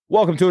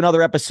Welcome to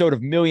another episode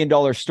of Million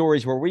Dollar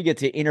Stories, where we get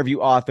to interview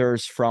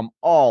authors from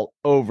all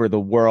over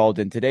the world.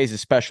 And today's a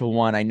special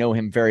one. I know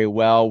him very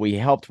well. We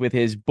helped with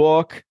his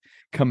book,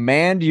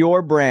 Command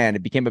Your Brand.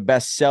 It became a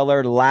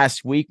bestseller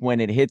last week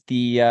when it hit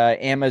the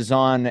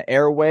Amazon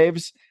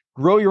airwaves.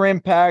 Grow your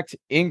impact,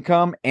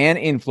 income, and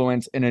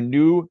influence in a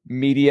new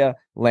media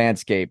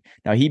landscape.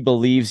 Now, he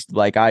believes,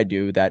 like I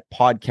do, that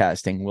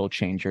podcasting will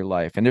change your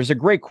life. And there's a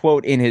great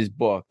quote in his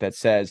book that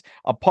says,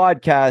 "A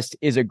podcast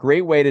is a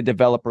great way to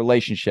develop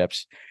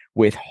relationships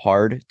with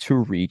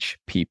hard-to-reach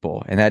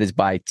people." And that is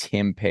by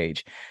Tim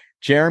Page.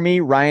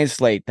 Jeremy Ryan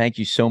Slate, thank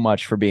you so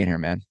much for being here,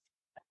 man.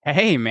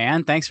 Hey,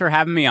 man. Thanks for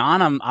having me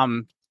on.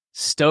 I'm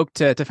stoked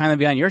to finally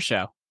be on your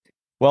show.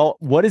 Well,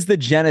 what is the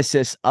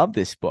genesis of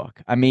this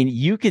book? I mean,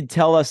 you could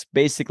tell us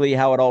basically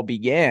how it all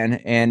began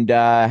and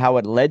how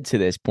it led to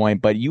this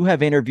point, but you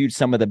have interviewed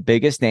some of the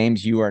biggest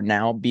names. You are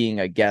now being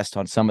a guest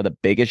on some of the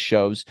biggest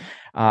shows.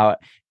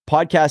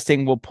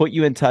 Podcasting will put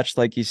you in touch,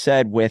 like you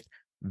said, with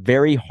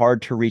very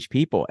hard to reach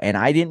people. And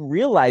I didn't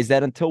realize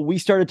that until we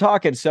started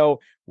talking.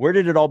 So where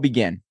did it all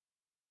begin?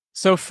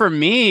 So for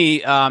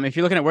me, if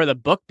you're looking at where the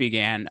book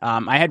began,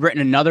 I had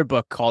written another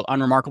book called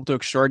Unremarkable to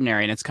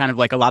Extraordinary. And it's kind of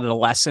like a lot of the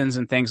lessons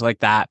and things like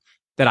that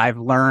I've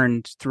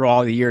learned through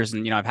all the years.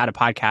 And, I've had a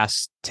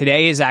podcast.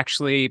 Today is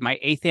actually my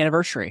 8th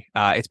anniversary.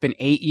 It's been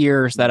 8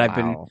 years that I've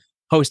been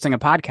hosting a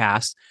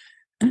podcast.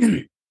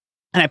 And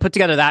I put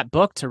together that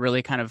book to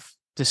really kind of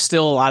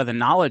distill a lot of the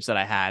knowledge that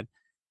I had.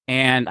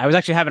 And I was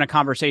actually having a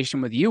conversation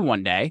with you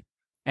one day,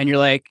 and you're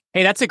like,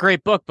 "Hey, that's a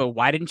great book, but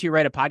why didn't you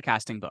write a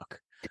podcasting book?"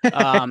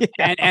 Yeah.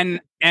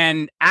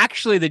 and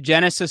actually the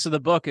genesis of the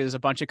book is a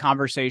bunch of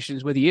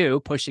conversations with you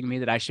pushing me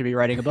that I should be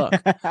writing a book.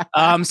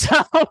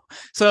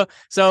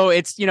 So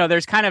it's,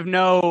 there's kind of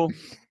no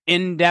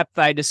in-depth.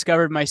 I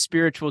discovered my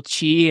spiritual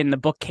chi and the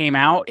book came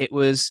out.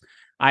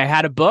 I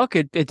had a book,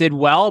 it did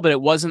well, but it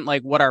wasn't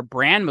like what our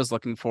brand was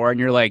looking for. And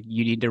you're like,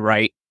 you need to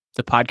write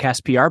the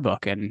podcast PR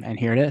book. And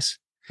here it is.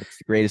 It's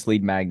the greatest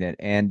lead magnet.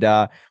 And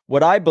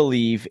what I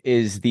believe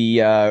is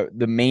the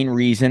main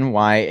reason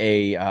why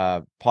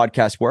a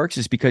podcast works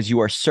is because you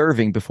are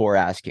serving before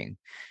asking.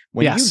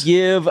 When Yes. you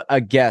give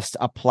a guest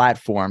a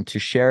platform to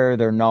share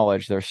their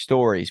knowledge, their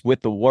stories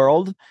with the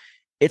world,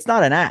 it's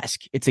not an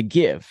ask, it's a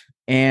give.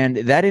 And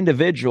that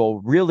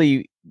individual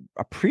really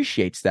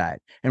appreciates that.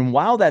 And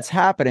while that's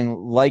happening,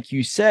 like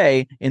you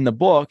say in the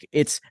book,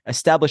 it's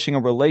establishing a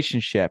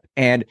relationship.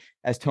 And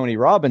as Tony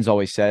Robbins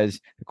always says,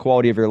 the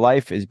quality of your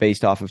life is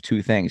based off of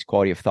two things: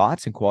 quality of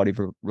thoughts and quality of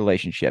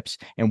relationships.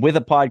 And with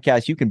a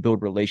podcast, you can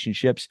build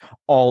relationships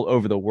all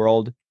over the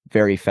world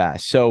very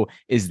fast. So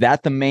is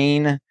that the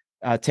main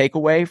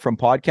takeaway from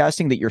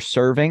podcasting, that you're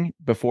serving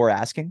before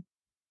asking?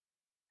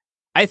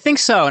 I think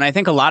so. And I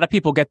think a lot of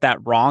people get that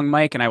wrong,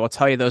 Mike. And I will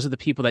tell you, those are the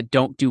people that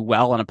don't do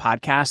well on a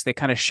podcast. They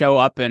kind of show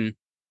up and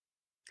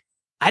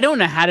I don't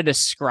know how to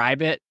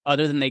describe it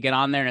other than they get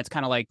on there and it's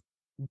kind of like,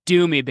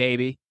 do me,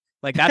 baby.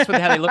 Like that's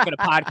how they look at a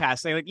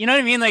podcast. They like, you know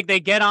what I mean? Like they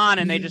get on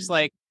and they just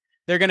like,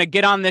 they're going to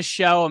get on this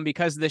show. And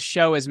because this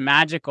show is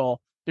magical,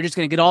 they're just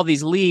going to get all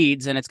these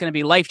leads and it's going to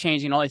be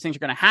life-changing. All these things are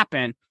going to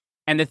happen.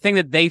 And the thing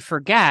that they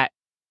forget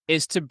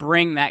is to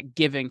bring that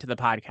giving to the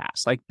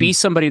podcast. Like be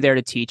somebody there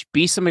to teach,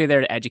 be somebody there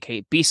to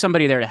educate, be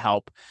somebody there to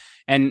help.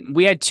 And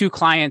we had 2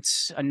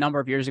 clients a number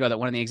of years ago that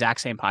went on the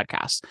exact same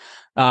podcast.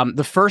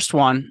 The first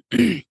one,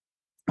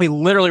 we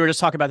literally were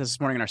just talking about this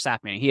morning in our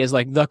staff meeting. He is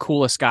like the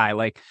coolest guy.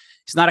 Like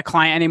he's not a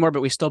client anymore,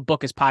 but we still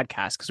book his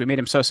podcast because we made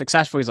him so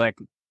successful. He's like,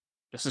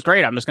 this is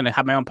great. I'm just going to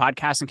have my own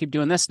podcast and keep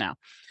doing this now.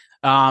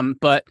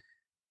 But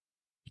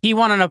he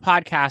went on a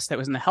podcast that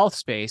was in the health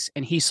space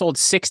and he sold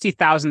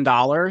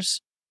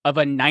 $60,000 of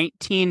a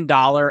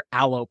 $19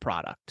 aloe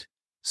product.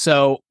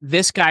 So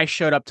this guy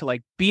showed up to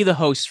like be the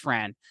host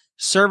friend,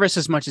 service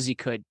as much as he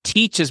could,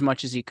 teach as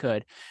much as he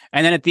could.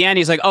 And then at the end,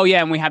 he's like, oh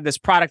yeah, and we have this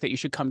product that you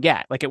should come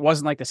get. Like it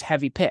wasn't like this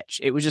heavy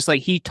pitch. It was just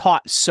like he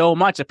taught so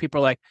much that people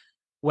are like,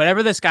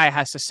 whatever this guy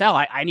has to sell,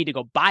 I need to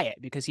go buy it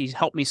because he's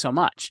helped me so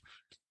much.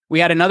 We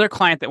had another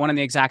client that went on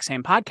the exact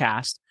same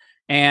podcast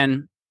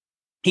and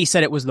he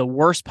said it was the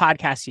worst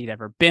podcast he'd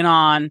ever been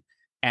on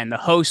and the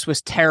host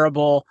was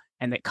terrible.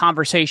 And the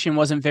conversation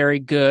wasn't very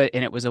good,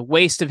 and it was a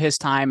waste of his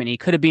time, and he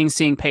could have been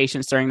seeing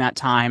patients during that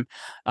time.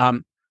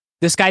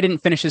 This guy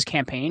didn't finish his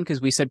campaign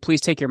because we said, please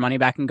take your money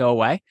back and go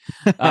away.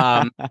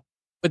 But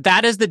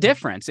that is the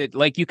difference.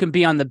 Like you can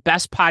be on the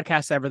best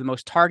podcast ever, the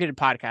most targeted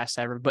podcast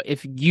ever, but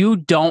if you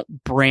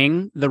don't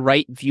bring the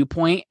right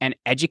viewpoint and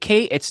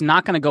educate, it's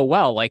not going to go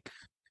well. Like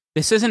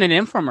this isn't an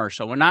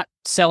infomercial. We're not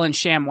selling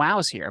sham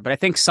wows here, but I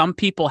think some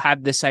people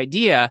have this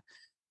idea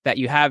that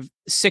you have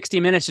 60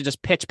 minutes to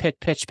just pitch.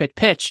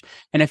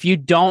 And if you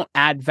don't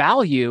add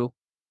value,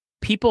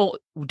 people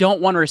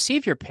don't want to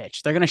receive your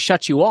pitch. They're going to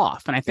shut you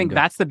off. And I think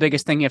that's the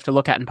biggest thing you have to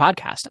look at in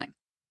podcasting.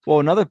 Well,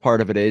 another part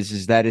of it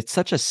is that it's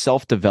such a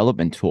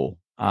self-development tool.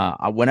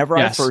 Whenever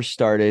I Yes. first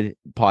started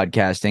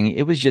podcasting,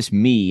 it was just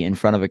me in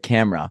front of a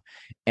camera.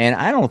 And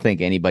I don't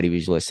think anybody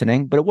was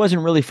listening, but it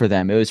wasn't really for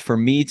them. It was for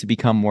me to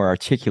become more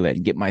articulate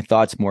and get my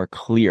thoughts more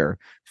clear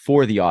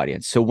for the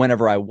audience. So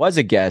whenever I was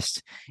a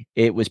guest,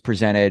 it was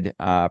presented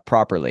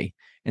properly.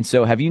 And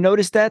so have you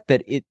noticed that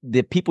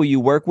the people you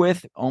work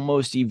with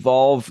almost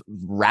evolve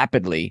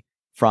rapidly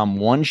from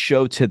one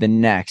show to the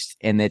next,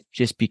 and it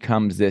just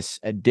becomes this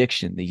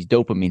addiction, these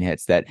dopamine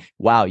hits that,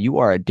 wow, you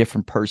are a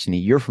different person a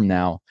year from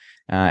now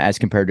as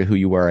compared to who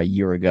you were a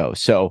year ago.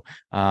 So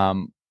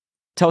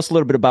tell us a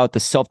little bit about the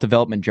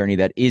self-development journey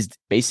that is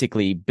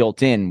basically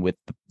built in with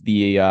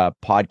the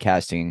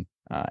podcasting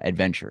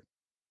adventure.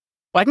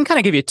 Well, I can kind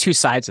of give you two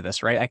sides of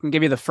this, right? I can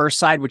give you the first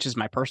side, which is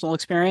my personal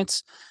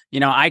experience.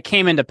 I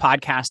came into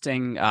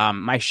podcasting.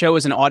 My show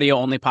is an audio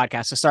only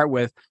podcast to start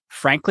with,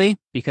 frankly,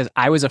 because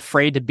I was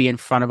afraid to be in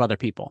front of other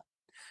people.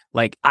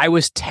 Like, I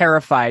was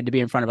terrified to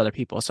be in front of other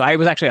people. So I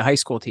was actually a high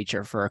school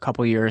teacher for a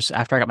couple of years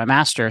after I got my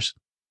master's.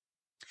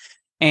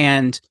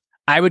 And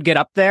I would get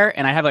up there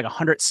and I have like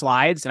 100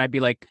 slides, and I'd be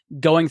like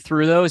going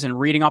through those and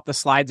reading off the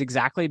slides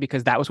exactly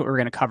because that was what we were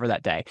going to cover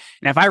that day.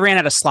 And if I ran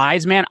out of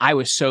slides, man, I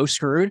was so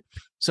screwed.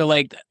 So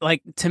like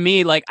to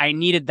me, like, I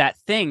needed that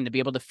thing to be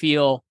able to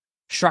feel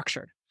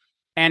structured.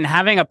 And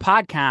having a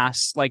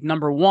podcast, like,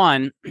 number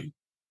one,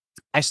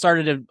 I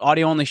started an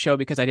audio only show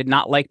because I did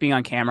not like being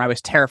on camera. I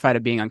was terrified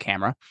of being on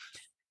camera.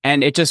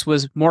 And it just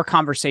was more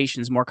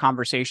conversations, more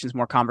conversations,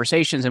 more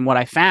conversations. And what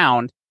I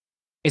found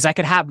is I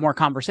could have more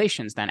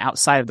conversations then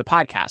outside of the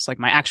podcast. Like,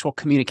 my actual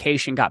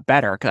communication got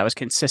better because I was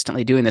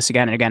consistently doing this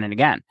again and again and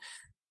again.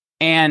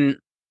 And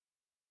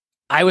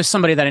I was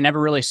somebody that I never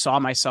really saw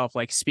myself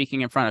like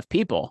speaking in front of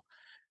people.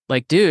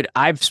 Like, dude,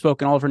 I've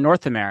spoken all over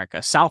North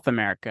America, South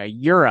America,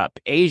 Europe,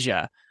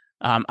 Asia.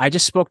 I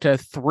just spoke to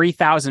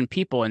 3,000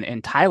 people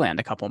in Thailand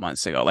a couple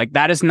months ago. Like,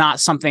 that is not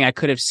something I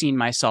could have seen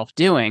myself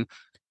doing,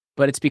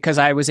 but it's because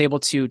I was able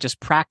to just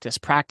practice,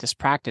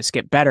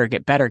 get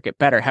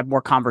better, have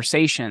more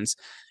conversations.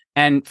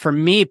 And for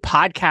me,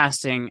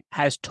 podcasting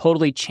has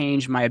totally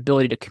changed my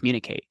ability to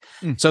communicate.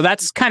 So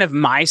that's kind of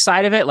my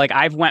side of it. Like,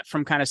 I've went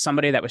from kind of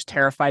somebody that was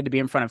terrified to be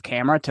in front of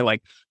camera to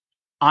like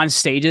on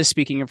stages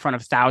speaking in front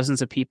of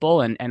thousands of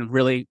people and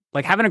really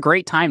like having a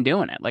great time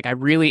doing it. Like, I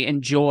really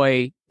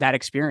enjoy that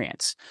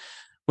experience.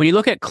 When you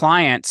look at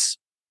clients,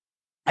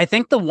 I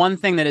think the one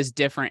thing that is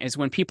different is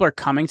when people are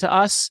coming to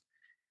us,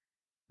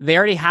 they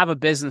already have a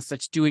business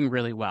that's doing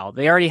really well.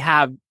 They already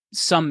have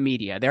some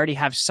media. They already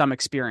have some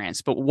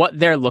experience. But what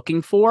they're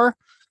looking for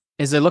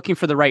is they're looking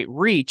for the right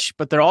reach,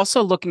 but they're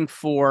also looking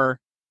for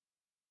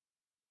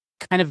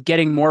kind of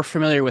getting more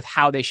familiar with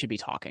how they should be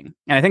talking.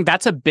 And I think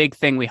that's a big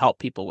thing we help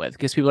people with,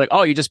 because people are like,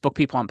 oh, you just book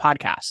people on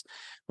podcasts.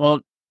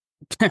 Well,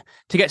 to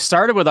get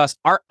started with us,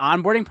 our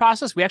onboarding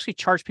process, we actually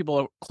charge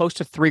people close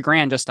to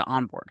 $3,000 just to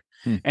onboard.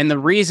 And the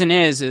reason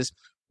is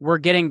we're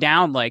getting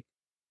down like,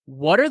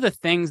 what are the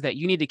things that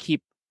you need to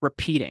keep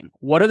repeating?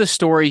 What are the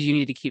stories you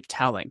need to keep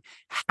telling?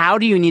 How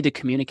do you need to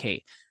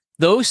communicate?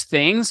 Those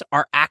things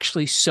are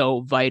actually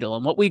so vital.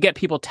 And what we get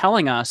people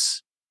telling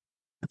us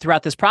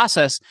throughout this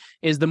process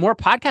is the more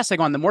podcasts I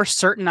go on, the more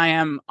certain I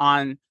am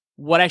on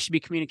what I should be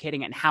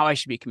communicating and how I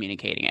should be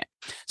communicating it.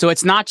 So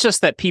it's not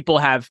just that people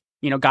have,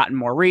 gotten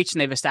more reach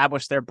and they've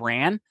established their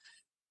brand.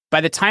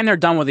 By the time they're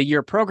done with a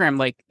year program,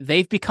 like,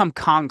 they've become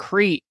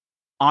concrete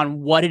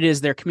on what it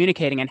is they're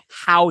communicating and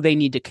how they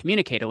need to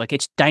communicate it. Like,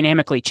 it's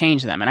dynamically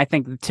changed them. And I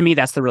think, to me,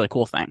 that's the really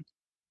cool thing.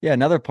 Yeah,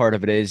 another part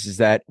of it is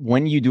that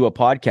when you do a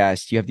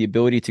podcast, you have the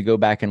ability to go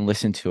back and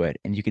listen to it,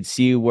 and you could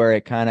see where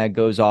it kind of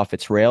goes off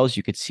its rails.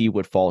 You could see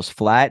what falls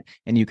flat,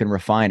 and you can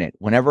refine it.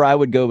 Whenever I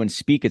would go and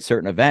speak at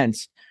certain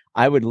events,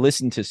 I would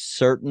listen to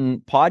certain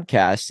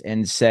podcasts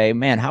and say,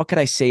 man, how could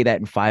I say that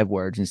in 5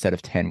 words instead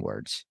of 10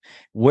 words?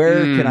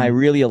 Where can I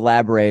really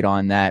elaborate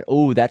on that?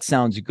 Oh, that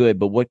sounds good,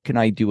 but what can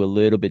I do a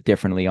little bit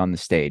differently on the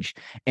stage?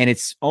 And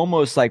it's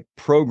almost like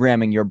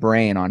programming your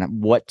brain on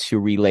what to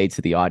relay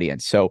to the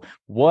audience. So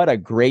what a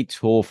great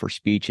tool for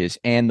speeches.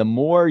 And the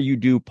more you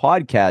do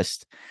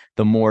podcasts,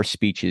 the more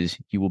speeches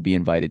you will be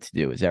invited to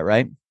do. Is that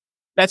right?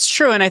 That's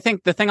true. And I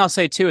think the thing I'll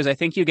say too is I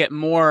think you get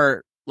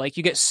more, like,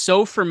 you get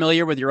so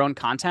familiar with your own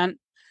content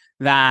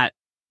that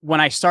when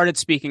I started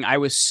speaking, I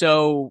was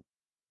so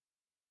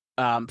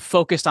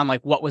focused on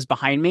like what was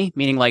behind me,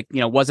 meaning like,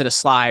 was it a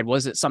slide?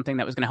 Was it something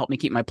that was going to help me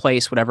keep my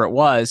place, whatever it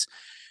was?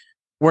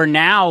 Where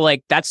now,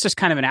 like, that's just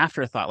kind of an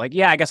afterthought. Like,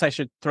 yeah, I guess I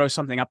should throw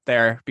something up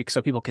there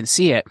so people can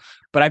see it.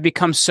 But I've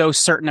become so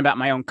certain about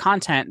my own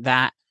content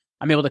that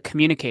I'm able to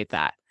communicate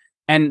that.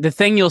 And the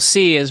thing you'll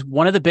see is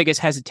one of the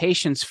biggest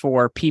hesitations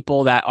for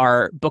people that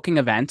are booking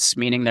events,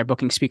 meaning they're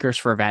booking speakers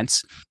for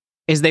events,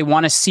 is they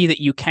want to see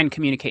that you can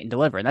communicate and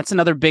deliver. And that's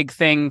another big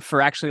thing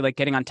for actually like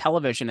getting on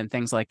television and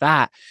things like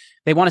that.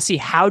 They want to see,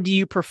 how do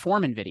you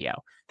perform in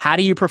video? How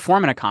do you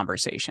perform in a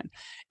conversation?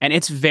 And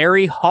it's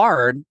very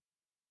hard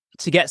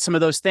to get some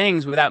of those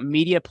things without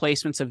media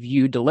placements of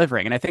you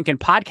delivering. And I think in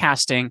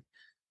podcasting,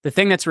 the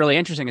thing that's really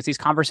interesting is these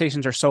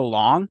conversations are so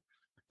long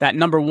that,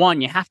 number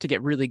one, you have to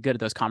get really good at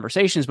those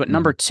conversations. But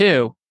number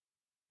two,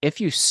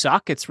 if you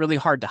suck, it's really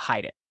hard to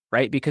hide it,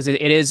 right? Because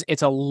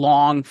it's a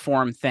long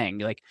form thing.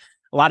 Like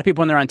a lot of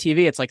people when they're on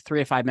TV, it's like 3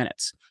 to 5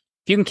 minutes.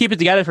 If you can keep it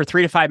together for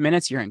 3 to 5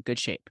 minutes, you're in good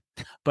shape.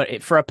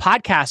 But for a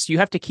podcast, you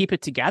have to keep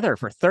it together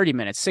for 30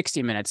 minutes,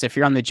 60 minutes. If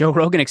you're on the Joe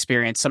Rogan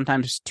Experience,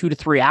 sometimes 2 to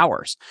 3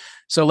 hours.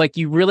 So like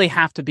you really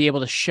have to be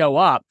able to show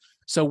up.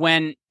 So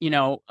when,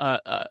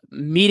 a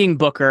meeting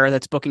booker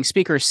that's booking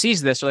speakers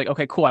sees this, they're like,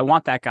 okay, cool, I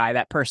want that guy.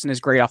 That person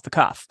is great off the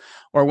cuff.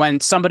 Or when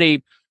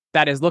somebody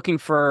that is looking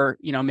for,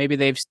 maybe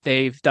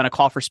they've done a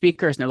call for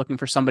speakers and they're looking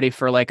for somebody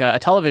for like a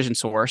television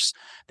source,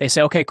 they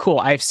say, okay, cool,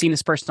 I've seen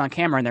this person on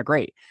camera and they're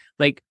great.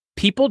 Like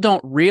people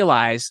don't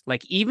realize,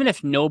 like, even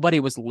if nobody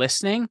was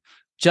listening,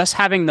 just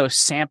having those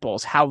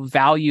samples, how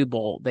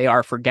valuable they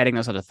are for getting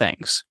those other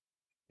things.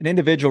 An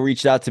individual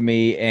reached out to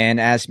me and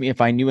asked me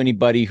if I knew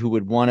anybody who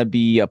would want to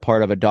be a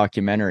part of a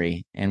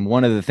documentary. And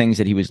one of the things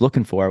that he was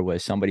looking for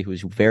was somebody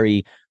who's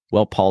very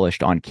well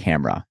polished on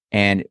camera.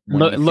 And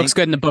looks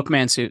good in the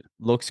bookman suit.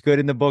 Looks good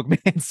in the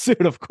bookman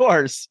suit, of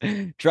course.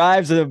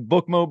 Drives a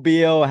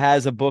bookmobile,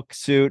 has a book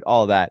suit,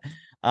 all that.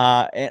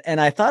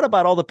 And I thought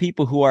about all the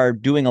people who are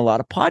doing a lot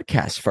of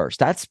podcasts first.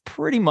 That's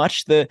pretty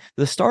much the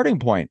starting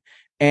point.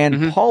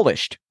 And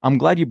polished. I'm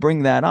glad you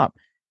bring that up.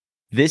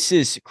 This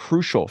is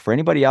crucial for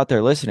anybody out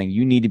there listening.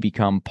 You need to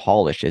become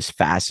polished as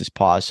fast as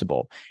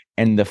possible.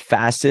 And the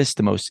fastest,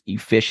 the most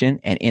efficient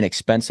and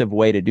inexpensive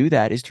way to do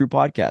that is through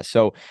podcasts.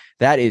 So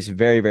that is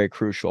very, very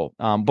crucial.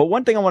 But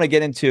one thing I want to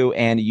get into,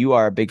 and you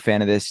are a big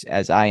fan of this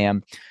as I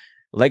am,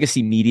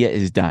 legacy media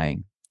is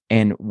dying.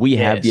 And we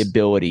have the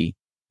ability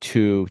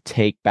to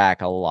take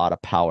back a lot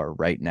of power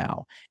right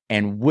now.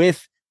 And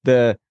with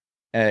the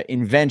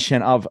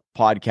invention of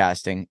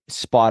podcasting,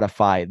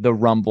 Spotify, the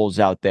Rumbles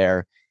out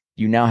there,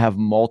 you now have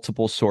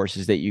multiple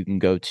sources that you can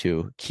go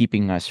to,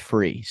 keeping us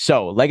free.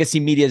 So legacy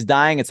media is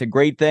dying. It's a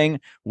great thing.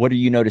 What are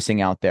you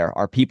noticing out there?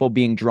 Are people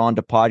being drawn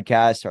to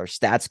podcasts? Are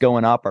stats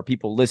going up? Are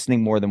people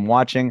listening more than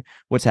watching?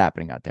 What's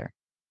happening out there?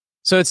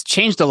 So it's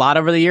changed a lot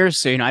over the years.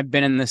 So, I've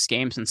been in this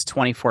game since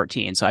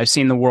 2014. So I've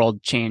seen the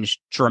world change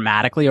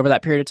dramatically over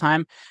that period of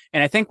time.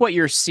 And I think what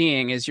you're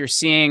seeing is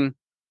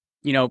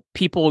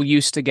people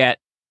used to get,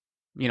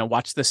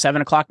 watch the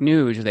 7 o'clock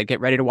news, or they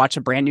get ready to watch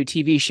a brand new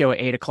TV show at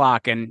 8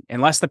 o'clock. And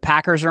unless the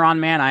Packers are on,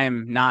 man, I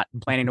am not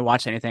planning to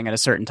watch anything at a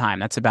certain time.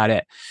 That's about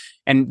it.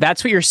 And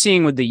that's what you're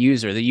seeing with the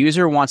user. The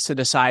user wants to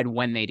decide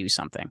when they do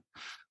something.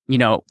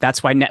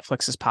 That's why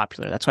Netflix is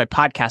popular. That's why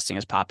podcasting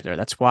is popular.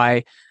 That's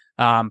why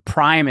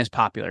Prime is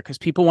popular, because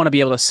people want to be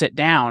able to sit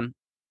down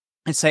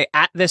and say,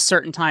 at this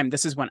certain time,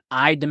 this is when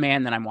I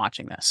demand that I'm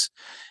watching this.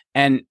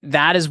 And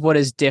that is what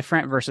is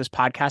different versus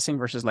podcasting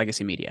versus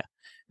legacy media.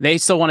 They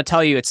still want to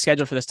tell you it's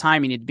scheduled for this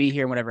time, you need to be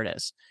here, whatever it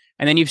is.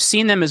 And then you've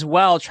seen them as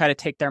well try to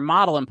take their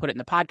model and put it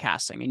into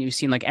podcasting. And you've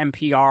seen like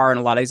NPR and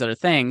a lot of these other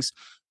things.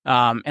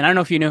 And I don't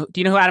know if do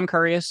you know who Adam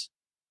Curry is?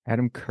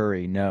 Adam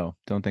Curry? No,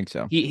 don't think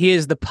so. He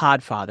is the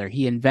podfather.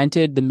 He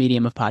invented the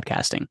medium of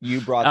podcasting.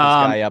 You brought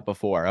this guy up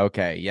before.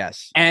 Okay,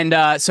 yes. And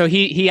so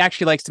he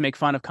actually likes to make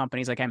fun of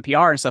companies like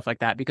NPR and stuff like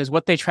that, because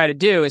what they try to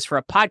do is, for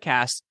a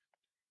podcast,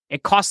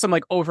 it costs them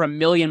like over $1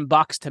 million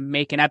to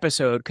make an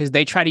episode, because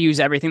they try to use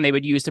everything they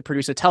would use to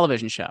produce a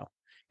television show.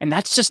 And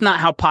that's just not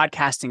how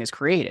podcasting is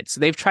created. So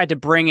they've tried to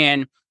bring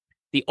in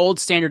the old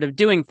standard of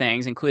doing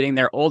things, including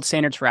their old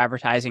standards for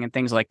advertising and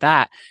things like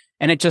that.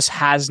 And it just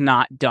has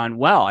not done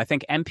well. I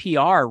think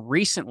NPR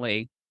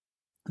recently,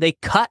 they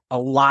cut a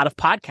lot of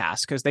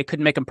podcasts because they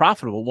couldn't make them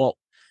profitable. Well,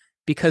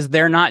 because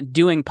they're not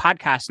doing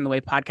podcasting the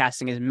way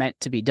podcasting is meant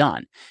to be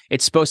done.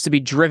 It's supposed to be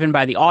driven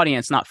by the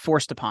audience, not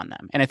forced upon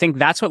them. And I think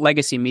that's what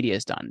legacy media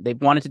has done.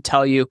 They've wanted to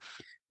tell you,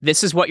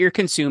 this is what you're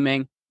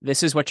consuming,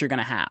 this is what you're going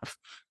to have.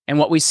 And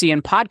what we see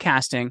in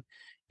podcasting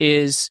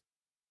is,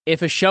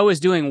 if a show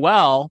is doing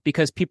well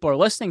because people are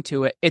listening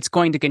to it, it's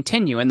going to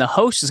continue. And the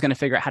host is going to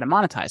figure out how to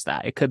monetize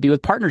that. It could be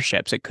with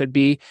partnerships. It could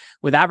be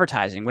with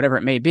advertising, whatever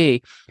it may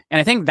be. And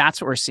I think that's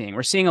what we're seeing.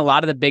 We're seeing a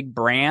lot of the big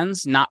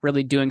brands not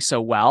really doing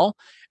so well,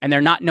 and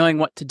they're not knowing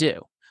what to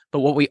do. But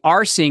what we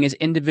are seeing is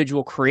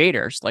individual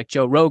creators like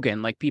Joe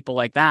Rogan, like people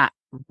like that,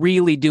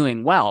 really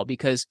doing well,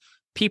 because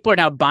people are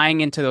now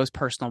buying into those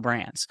personal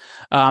brands.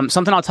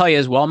 Something I'll tell you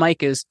as well,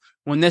 Mike, is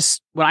when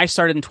I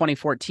started in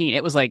 2014,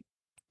 it was like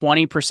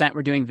 20%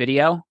 were doing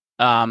video.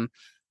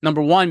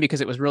 Number one,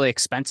 because it was really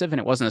expensive and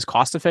it wasn't as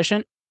cost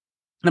efficient.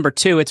 Number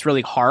two, it's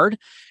really hard.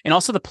 And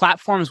also the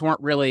platforms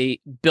weren't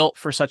really built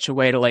for such a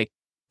way to like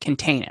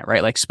contain it,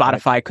 right? Like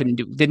Spotify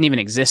didn't even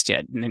exist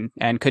yet,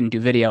 and couldn't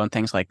do video and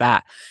things like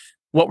that.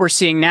 What we're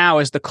seeing now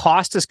is the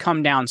cost has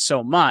come down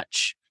so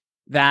much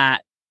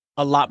that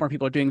a lot more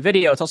people are doing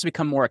video. It's also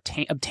become more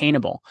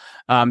obtainable.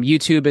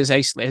 YouTube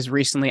has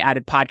recently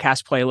added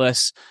podcast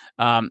playlists.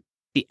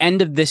 The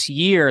end of this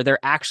year, they're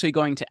actually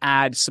going to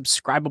add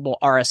subscribable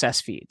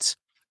RSS feeds,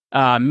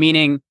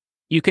 meaning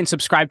you can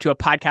subscribe to a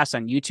podcast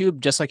on YouTube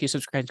just like you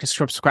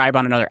subscribe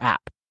on another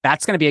app.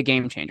 That's going to be a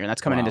game changer, and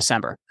that's coming in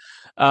December.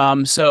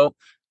 So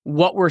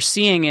what we're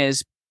seeing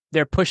is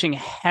they're pushing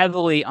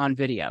heavily on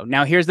video.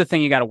 Now, here's the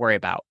thing you got to worry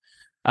about.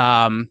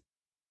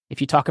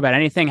 If you talk about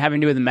anything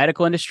having to do with the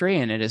medical industry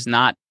and it is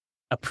not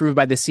approved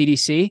by the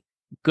CDC,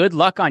 good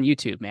luck on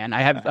YouTube, man.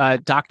 I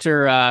have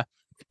Dr.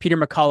 Peter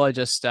McCullough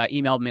just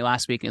emailed me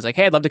last week and he's like,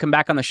 hey, I'd love to come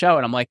back on the show.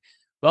 And I'm like,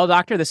 well,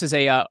 doctor, this is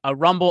a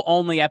Rumble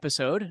only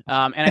episode.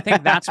 And I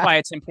think that's why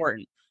it's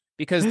important,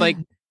 because like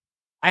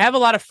I have a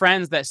lot of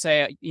friends that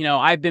say,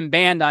 I've been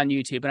banned on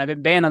YouTube and I've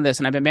been banned on this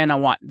and I've been banned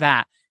on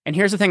that. And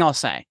here's the thing I'll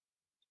say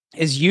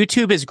is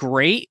YouTube is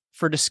great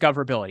for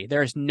discoverability.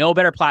 There is no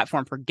better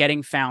platform for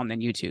getting found than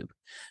YouTube.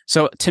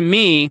 So to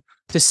me,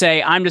 to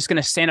say I'm just going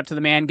to stand up to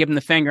the man, give him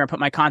the finger and put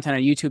my content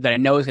on YouTube that I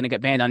know is going to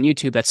get banned on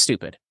YouTube, that's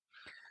stupid.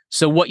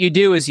 So what you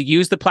do is you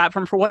use the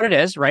platform for what it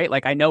is, right?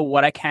 Like I know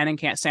what I can and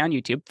can't say on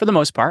YouTube for the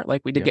most part.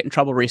 Like we did get in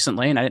trouble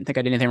recently and I didn't think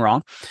I did anything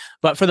wrong.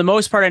 But for the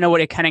most part, I know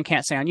what I can and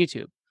can't say on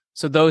YouTube.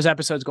 So those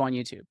episodes go on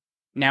YouTube.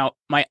 Now,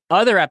 my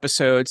other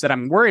episodes that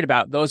I'm worried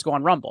about, those go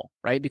on Rumble,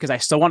 right? Because I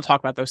still want to talk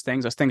about those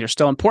things. Those things are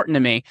still important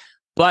to me.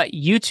 But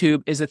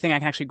YouTube is the thing I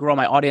can actually grow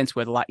my audience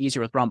with a lot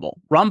easier with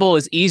Rumble. Rumble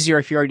is easier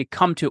if you already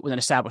come to it with an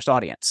established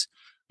audience.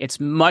 It's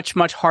much,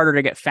 much harder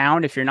to get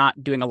found if you're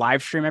not doing a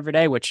live stream every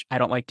day, which I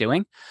don't like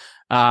doing,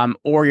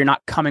 or you're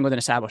not coming with an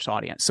established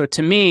audience. So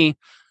to me,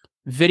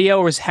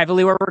 video is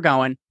heavily where we're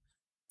going.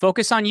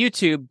 Focus on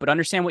YouTube, but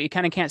understand what you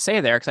can and can't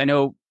say there. Because I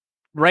know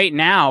right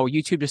now,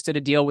 YouTube just did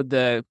a deal with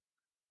the,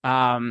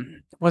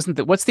 what's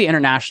the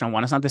international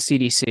one? It's not the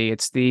CDC.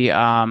 It's the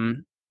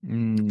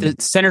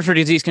Center for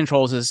Disease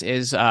Controls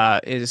is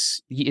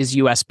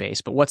US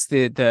based, but what's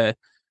the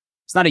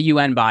it's not a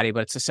UN body,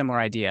 but it's a similar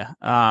idea.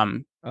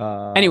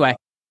 Anyway,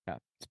 yeah.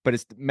 But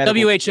it's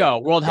medical, WHO,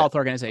 World Health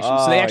Organization.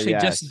 So they actually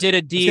just did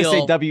a deal. I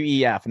was gonna say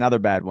WEF, another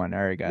bad one.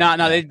 There you go.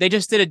 No, they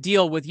just did a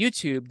deal with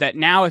YouTube that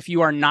now if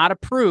you are not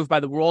approved by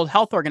the World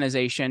Health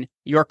Organization,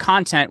 your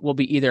content will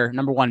be either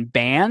number one,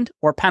 banned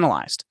or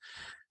penalized.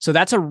 So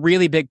that's a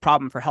really big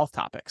problem for health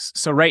topics.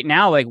 So right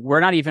now, like we're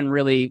not even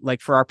really like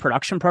for our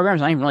production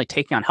programs, not even really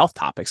taking on health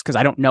topics because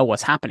I don't know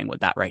what's happening with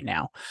that right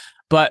now.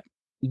 But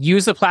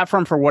use the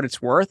platform for what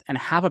it's worth and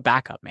have a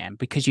backup, man,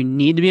 because you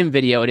need to be in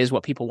video. It is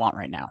what people want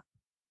right now.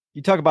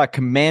 You talk about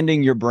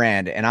commanding your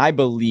brand, and I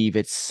believe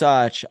it's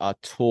such a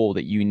tool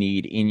that you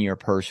need in your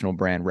personal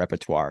brand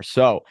repertoire.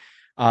 So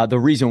the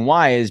reason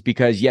why is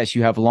because, yes,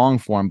 you have long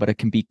form, but it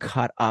can be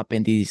cut up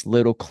in these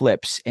little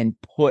clips and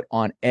put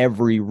on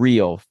every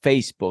reel,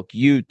 Facebook,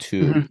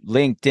 YouTube,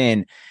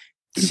 LinkedIn,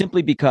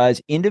 simply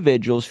because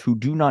individuals who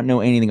do not know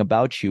anything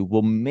about you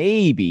will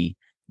maybe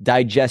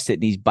digest it in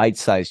these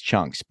bite-sized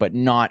chunks, but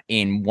not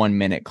in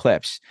 1-minute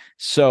clips.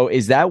 So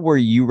is that where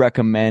you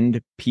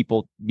recommend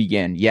people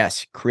begin?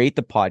 Yes, create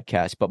the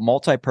podcast, but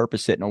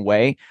multi-purpose it in a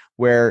way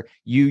where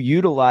you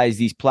utilize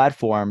these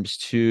platforms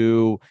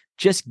to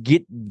just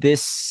get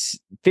this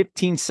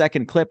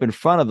 15-second clip in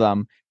front of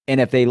them. And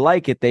if they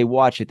like it, they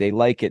watch it, they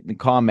like it and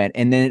comment.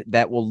 And then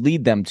that will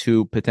lead them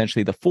to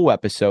potentially the full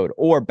episode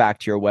or back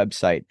to your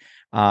website.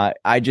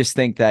 I just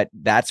think that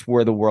that's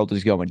where the world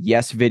is going.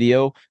 Yes,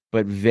 video,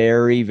 but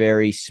very,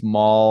 very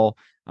small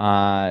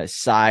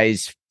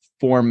size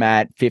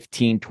format,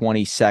 15,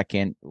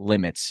 20-second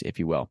limits, if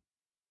you will.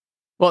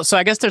 Well, so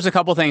I guess there's a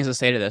couple things to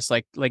say to this.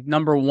 Like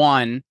number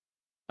one,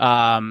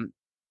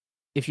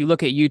 if you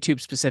look at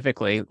YouTube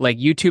specifically, like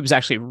YouTube's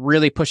actually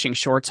really pushing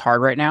shorts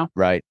hard right now.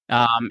 Right.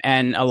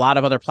 And a lot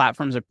of other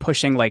platforms are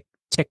pushing like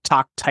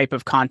TikTok type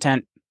of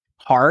content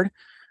hard.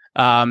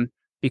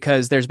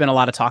 Because there's been a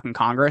lot of talk in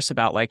Congress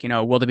about like,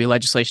 will there be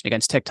legislation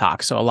against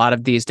TikTok? So a lot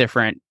of these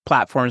different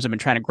platforms have been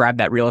trying to grab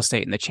that real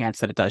estate and the chance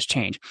that it does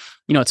change.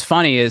 What's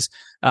funny is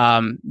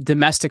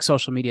domestic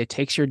social media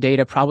takes your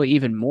data probably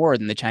even more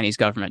than the Chinese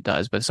government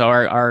does. But so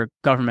our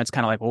government's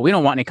kind of like, well, we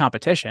don't want any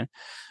competition.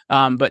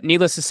 But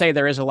needless to say,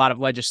 there is a lot of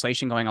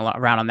legislation going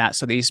around on that.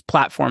 So these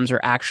platforms are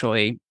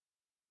actually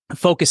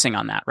focusing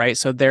on that, right?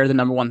 So they're the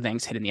number one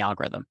things hitting the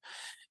algorithm.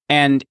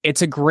 And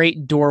it's a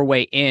great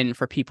doorway in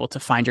for people to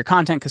find your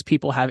content because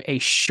people have a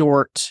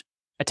short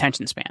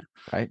attention span.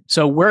 Right.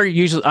 So we're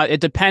usually,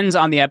 it depends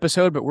on the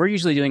episode, but we're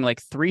usually doing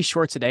like 3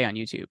 shorts a day on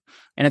YouTube.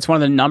 And it's one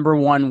of the number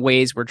one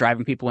ways we're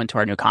driving people into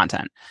our new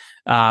content.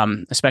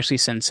 Especially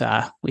since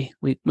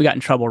we got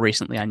in trouble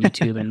recently on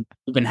YouTube and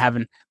we've been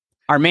having,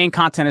 our main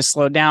content has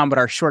slowed down, but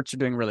our shorts are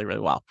doing really, really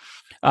well.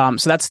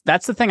 So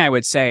that's the thing I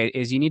would say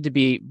is you need to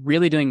be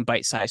really doing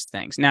bite-sized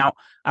things. Now,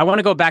 I want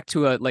to go back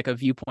to a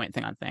viewpoint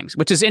thing on things,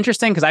 which is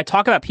interesting because I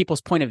talk about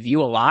people's point of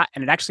view a lot.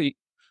 And it actually,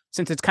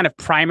 since it's kind of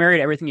primary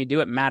to everything you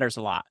do, it matters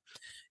a lot.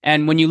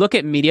 And when you look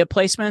at media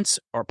placements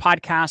or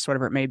podcasts,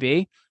 whatever it may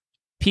be,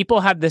 people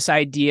have this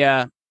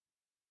idea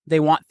they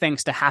want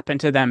things to happen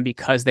to them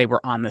because they were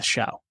on the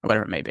show or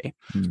whatever it may be.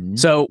 Mm-hmm.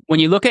 So when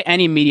you look at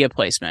any media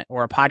placement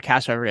or a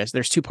podcast, whatever it is,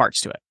 there's 2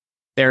 parts to it.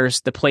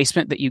 There's the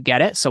placement that you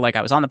get it. So like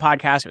I was on the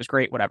podcast, it was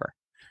great, whatever.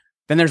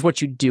 Then there's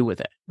what you do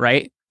with it,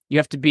 right? You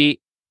have to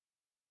be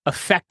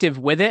effective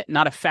with it,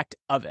 not effect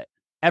of it.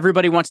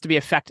 Everybody wants to be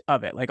effect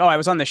of it. Like, oh, I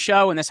was on the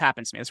show and this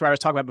happens to me. That's what I was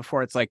talking about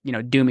before. It's like,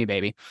 do me,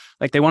 baby.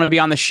 Like they want to be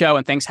on the show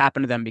and things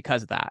happen to them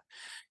because of that.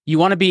 You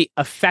want to be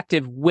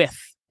effective with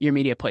your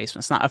media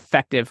placements, not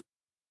effective,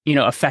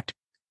 affect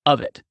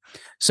of it.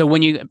 So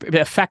when you be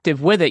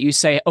effective with it, you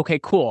say, okay,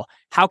 cool.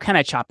 How can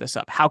I chop this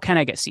up? How can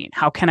I get seen?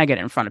 How can I get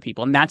in front of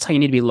people? And that's how you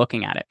need to be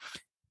looking at it.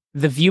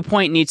 The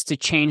viewpoint needs to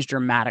change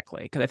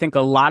dramatically because I think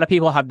a lot of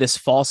people have this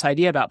false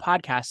idea about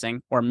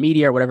podcasting or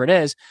media or whatever it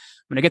is.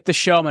 I'm going to get the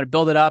show, I'm going to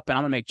build it up, and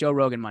I'm going to make Joe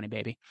Rogan money,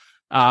 baby.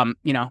 Don't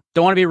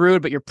want to be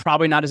rude, but you're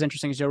probably not as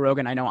interesting as Joe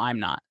Rogan. I know I'm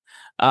not.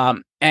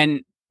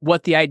 And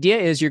what the idea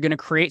is, you're going to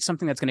create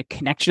something that's going to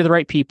connect you to the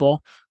right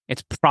people.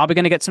 It's probably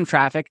going to get some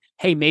traffic.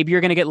 Hey, maybe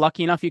you're going to get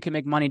lucky enough you can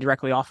make money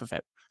directly off of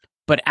it.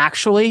 But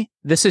actually,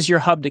 this is your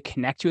hub to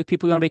connect you with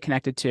people you want to be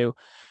connected to,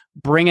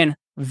 bring in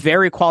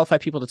very qualified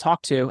people to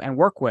talk to and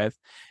work with,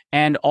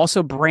 and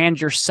also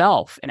brand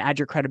yourself and add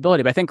your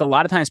credibility. But I think a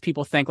lot of times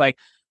people think like,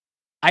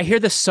 I hear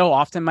this so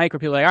often, Mike, where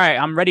people are like, all right,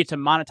 I'm ready to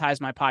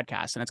monetize my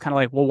podcast. And it's kind of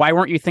like, well, why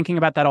weren't you thinking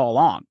about that all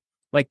along?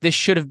 Like this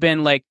should have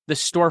been like the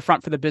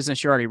storefront for the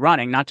business you're already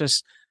running, not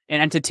just an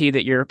entity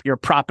that you're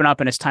propping up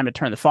and it's time to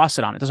turn the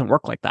faucet on. It doesn't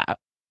work like that.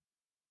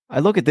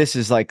 I look at this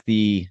as like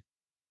the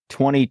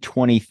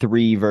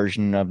 2023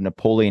 version of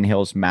Napoleon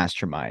Hill's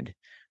Mastermind.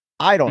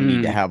 I don't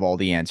need to have all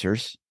the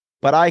answers,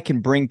 but I can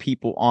bring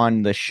people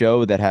on the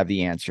show that have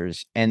the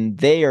answers, and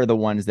they are the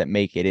ones that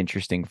make it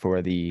interesting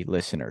for the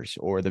listeners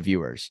or the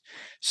viewers.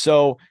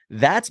 So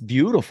that's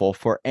beautiful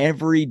for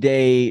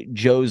everyday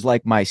Joes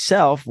like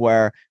myself,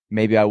 where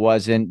maybe I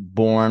wasn't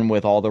born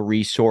with all the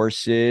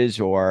resources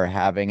or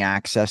having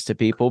access to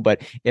people.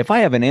 But if I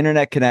have an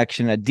internet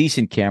connection, a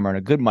decent camera, and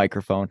a good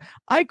microphone,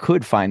 I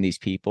could find these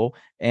people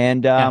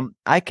and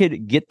I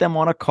could get them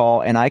on a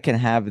call and I can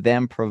have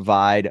them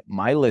provide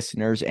my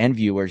listeners and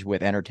viewers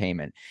with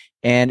entertainment.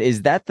 And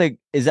is that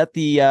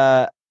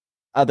the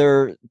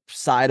other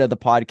side of the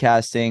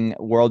podcasting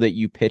world that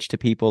you pitch to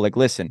people? Like,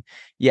 listen,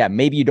 yeah,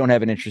 maybe you don't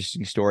have an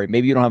interesting story,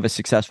 maybe you don't have a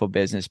successful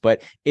business,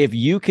 but if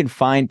you can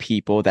find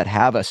people that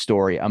have a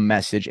story, a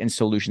message, and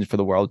solutions for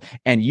the world,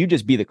 and you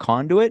just be the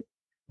conduit,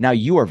 now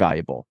you are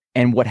valuable.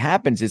 And what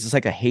happens is it's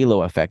like a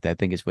halo effect, I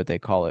think is what they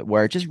call it,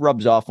 where it just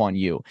rubs off on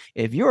you.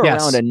 If you're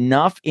around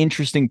enough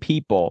interesting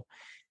people,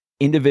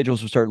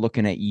 individuals will start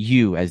looking at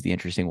you as the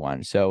interesting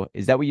one. So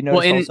is that what you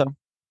noticed also?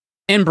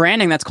 In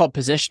branding, that's called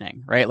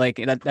positioning, right?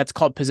 Like that's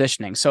called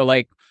positioning. So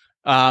like,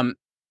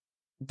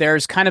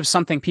 there's kind of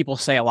something people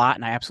say a lot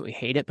and I absolutely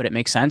hate it, but it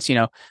makes sense.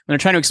 When they're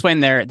trying to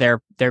explain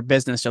their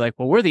business, they're like,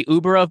 well, we're the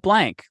Uber of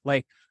blank.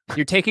 Like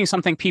you're taking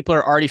something people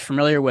are already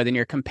familiar with and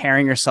you're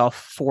comparing yourself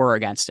for or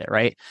against it,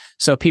 right?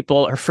 So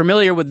people are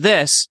familiar with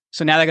this.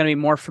 So now they're going to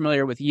be more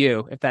familiar with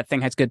you if that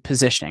thing has good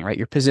positioning, right?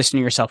 You're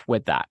positioning yourself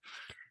with that.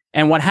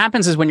 And what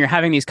happens is when you're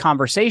having these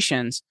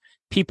conversations,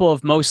 people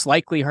have most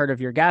likely heard of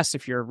your guests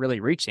if you're really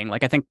reaching.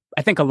 Like I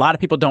think a lot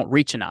of people don't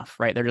reach enough,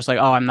 right? They're just like,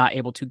 oh, I'm not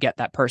able to get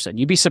that person.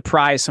 You'd be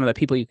surprised some of the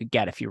people you could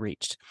get if you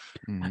reached.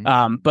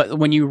 Mm-hmm. But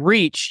when you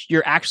reach,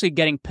 you're actually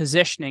getting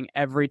positioning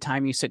every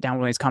time you sit down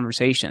with these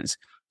conversations,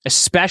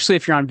 especially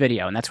if you're on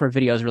video. And that's where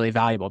video is really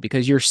valuable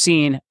because you're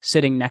seen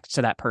sitting next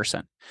to that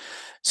person.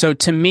 So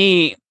to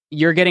me,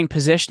 you're getting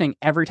positioning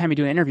every time you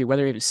do an interview,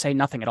 whether you even say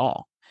nothing at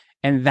all.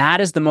 And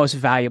that is the most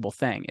valuable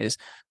thing is,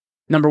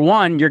 number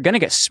one, you're going to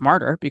get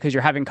smarter because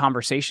you're having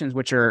conversations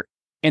which are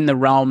in the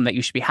realm that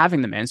you should be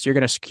having them in. So you're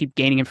going to keep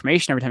gaining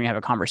information every time you have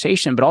a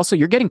conversation, but also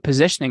you're getting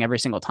positioning every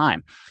single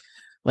time.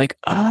 Like,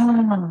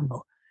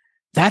 oh,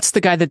 that's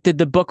the guy that did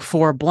the book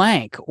for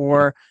blank,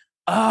 or,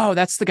 oh,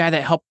 that's the guy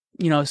that helped,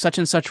 such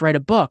and such write a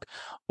book,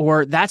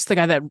 or that's the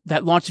guy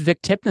that launched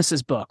Vic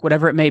Tipnis's book,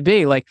 whatever it may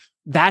be. Like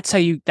that's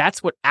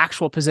what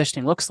actual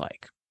positioning looks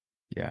like.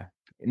 Yeah.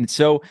 And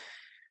so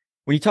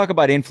when you talk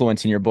about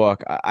influence in your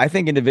book, I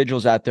think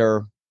individuals out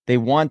there, they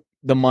want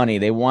the money,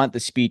 they want the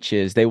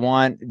speeches, they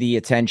want the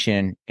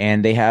attention,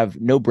 and they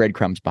have no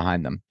breadcrumbs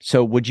behind them.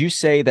 So would you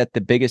say that the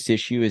biggest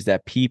issue is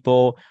that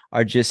people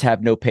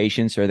have no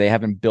patience, or they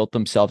haven't built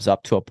themselves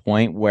up to a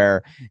point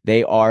where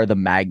they are the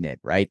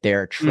magnet, right?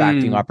 They're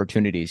attracting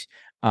opportunities.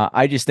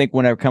 I just think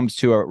when it comes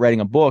to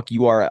writing a book,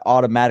 you are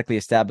automatically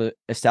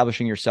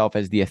establishing yourself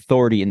as the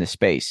authority in the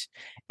space.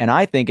 And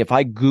I think if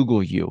I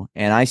Google you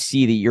and I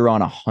see that you're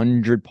on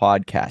 100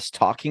 podcasts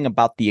talking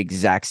about the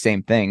exact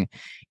same thing,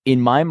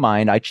 in my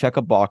mind, I check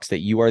a box that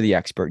you are the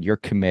expert, you're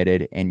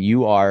committed, and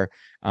you are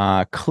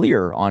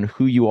clear on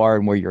who you are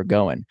and where you're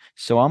going.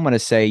 So I'm going to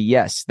say,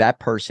 yes, that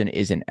person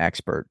is an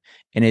expert.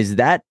 And is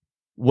that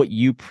what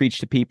you preach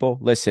to people?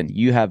 Listen,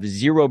 you have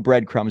zero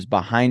breadcrumbs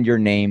behind your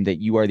name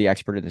that you are the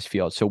expert in this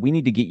field. So we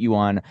need to get you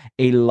on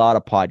a lot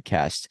of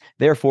podcasts.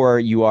 Therefore,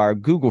 you are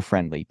Google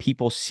friendly.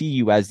 People see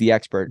you as the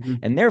expert. Mm-hmm.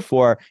 And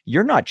therefore,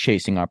 you're not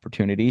chasing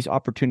opportunities.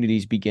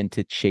 Opportunities begin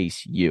to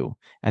chase you.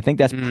 I think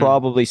that's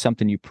probably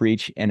something you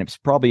preach, and it's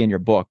probably in your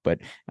book.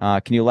 But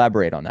can you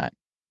elaborate on that?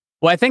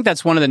 Well, I think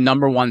that's one of the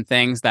number one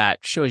things that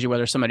shows you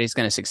whether somebody's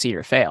going to succeed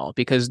or fail,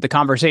 because the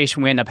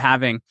conversation we end up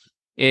having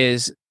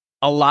is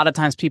a lot of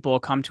times people will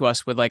come to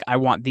us with like, I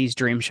want these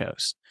dream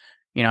shows.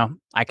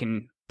 I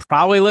can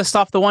probably list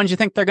off the ones you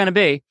think they're going to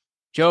be: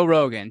 Joe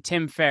Rogan,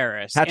 Tim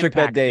Ferriss, Patrick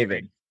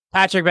Bet-David.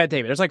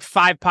 There's like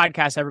 5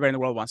 podcasts everybody in the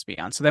world wants to be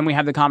on. So then we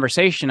have the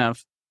conversation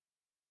of,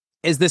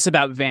 is this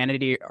about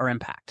vanity or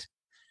impact?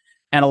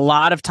 And a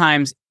lot of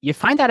times you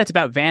find out it's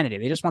about vanity.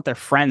 They just want their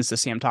friends to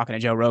see them talking to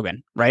Joe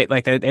Rogan, right?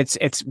 Like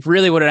it's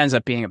really what it ends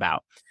up being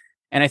about.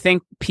 And I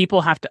think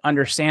people have to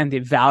understand the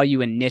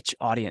value in niche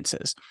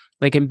audiences.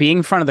 Like in being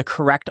in front of the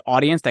correct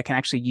audience that can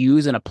actually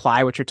use and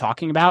apply what you're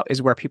talking about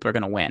is where people are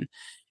going to win.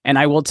 And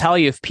I will tell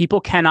you, if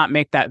people cannot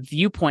make that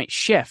viewpoint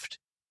shift,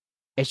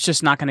 it's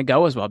just not going to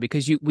go as well,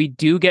 because we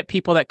do get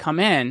people that come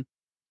in,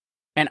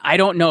 and I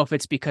don't know if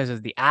it's because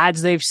of the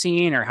ads they've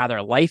seen or how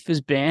their life has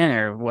been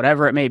or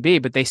whatever it may be,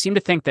 but they seem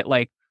to think that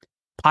like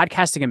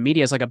podcasting and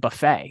media is like a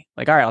buffet.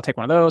 Like, all right, I'll take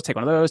one of those, take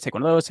one of those, take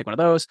one of those, take one of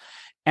those.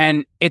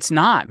 And it's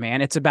not,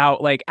 man. It's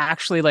about like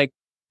actually like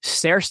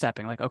stair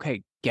stepping. Like,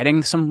 okay,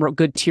 getting some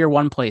good tier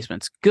 1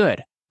 placements.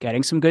 Good.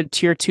 Getting some good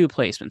tier 2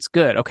 placements.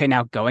 Good. Okay.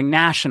 Now going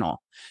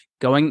national,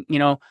 going,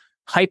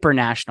 hyper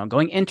national,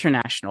 going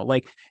international.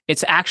 Like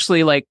it's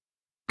actually like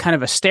kind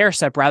of a stair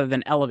step rather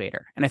than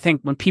elevator. And I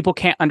think when people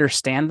can't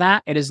understand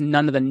that, it is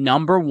none of the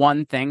number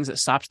one things that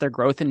stops their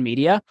growth in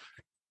media,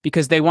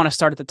 because they want to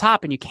start at the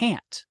top, and you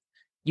can't.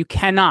 You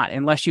cannot,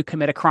 unless you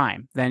commit a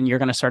crime. Then you're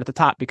going to start at the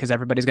top because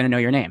everybody's going to know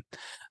your name.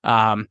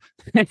 I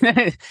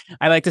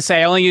like to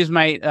say I only use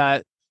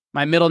my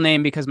middle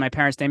name because my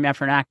parents named me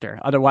after an actor.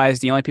 Otherwise,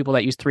 the only people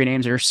that use 3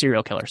 names are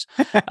serial killers.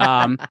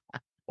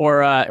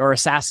 Or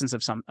assassins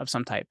of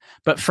some type.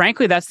 But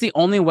frankly, that's the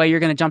only way you're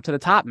going to jump to the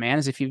top, man,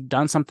 is if you've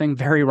done something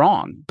very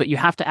wrong. But you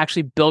have to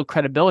actually build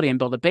credibility and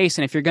build a base.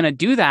 And if you're going to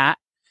do that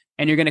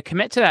and you're going to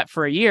commit to that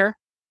for a year,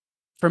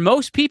 for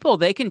most people,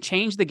 they can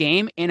change the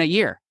game in a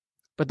year.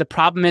 But the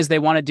problem is they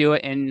want to do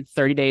it in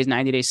 30 days,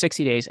 90 days,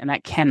 60 days, and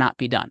that cannot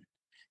be done.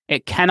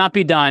 It cannot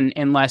be done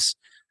unless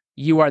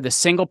you are the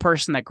single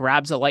person that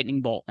grabs a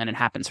lightning bolt and it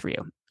happens for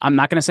you. I'm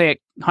not going to say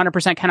it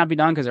 100% cannot be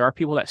done, because there are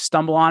people that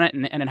stumble on it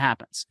and it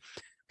happens.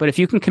 But if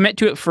you can commit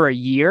to it for a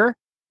year,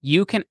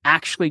 you can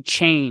actually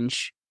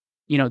change,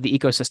 the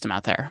ecosystem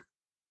out there.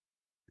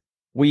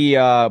 We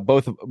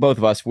both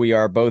of us, we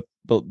are both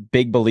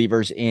big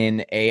believers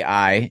in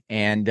AI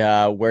and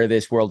where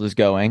this world is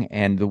going.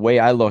 And the way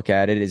I look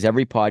at it is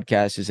every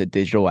podcast is a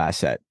digital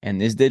asset,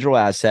 and this digital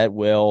asset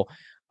will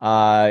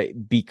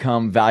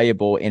become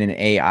valuable in an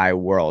AI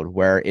world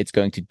where it's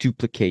going to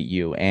duplicate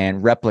you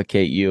and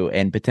replicate you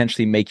and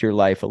potentially make your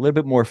life a little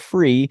bit more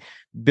free,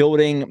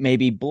 building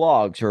maybe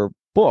blogs or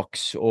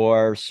books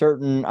or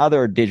certain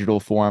other digital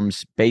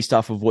forms based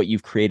off of what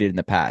you've created in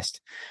the past.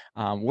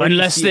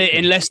 Unless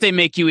they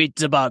make you eat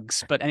the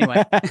bugs. But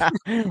anyway,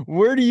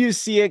 where do you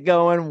see it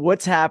going?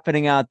 What's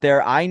happening out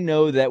there? I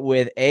know that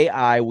with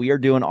AI, we are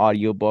doing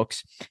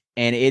audiobooks,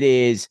 and it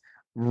is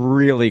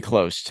really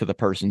close to the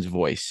person's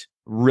voice,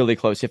 really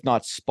close, if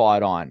not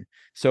spot on.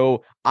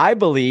 So I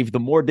believe the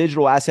more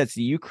digital assets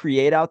that you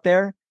create out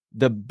there,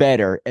 the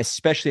better,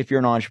 especially if you're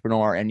an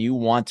entrepreneur and you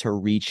want to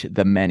reach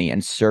the many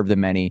and serve the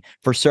many.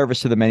 For service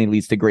to the many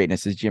leads to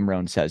greatness, as Jim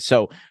Rohn says.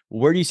 So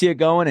where do you see it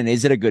going, and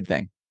is it a good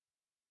thing?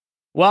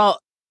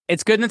 Well,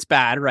 it's good and it's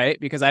bad, right?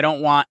 Because I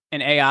don't want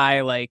an AI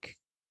like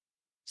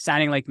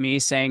sounding like me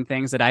saying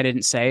things that I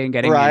didn't say and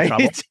getting me in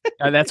trouble.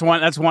 That's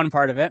one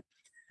part of it.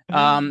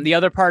 The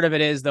other part of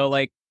it is, though,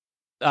 like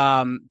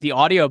the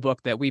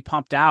audiobook that we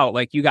pumped out,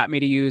 like you got me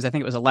to use, I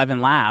think it was 11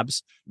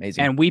 labs.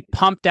 Amazing. And we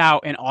pumped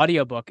out an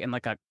audiobook in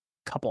like a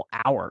couple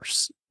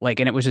hours, and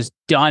it was just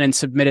done and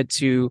submitted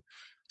to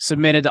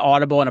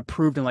Audible and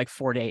approved in like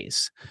 4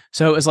 days.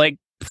 So it was like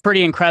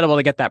pretty incredible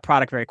to get that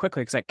product very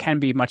quickly, because that can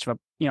be much of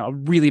a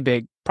really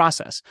big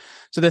process.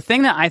 So the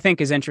thing that I think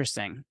is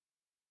interesting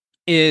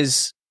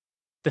is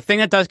the thing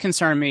that does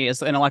concern me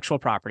is intellectual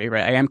property,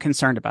 right? I am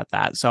concerned about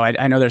that. So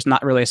I know there's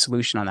not really a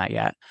solution on that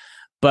yet.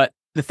 But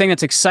the thing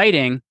that's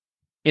exciting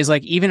is,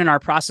 like, even in our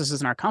processes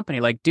in our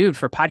company, like, dude,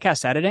 for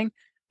podcast editing,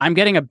 I'm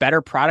getting a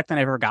better product than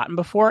I've ever gotten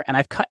before. And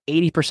I've cut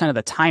 80% of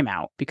the time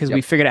out because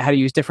we figured out how to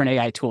use different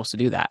AI tools to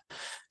do that.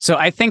 So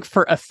I think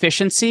for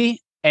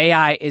efficiency,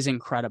 AI is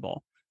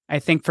incredible. I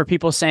think for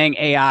people saying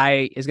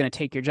AI is going to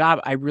take your job,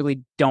 I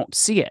really don't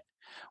see it.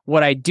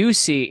 What I do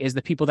see is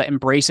the people that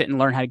embrace it and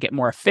learn how to get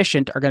more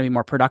efficient are going to be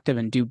more productive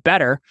and do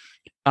better.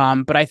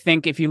 But I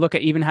think if you look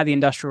at even how the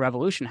Industrial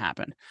Revolution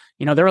happened,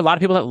 there were a lot of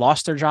people that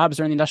lost their jobs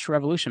during the Industrial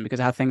Revolution because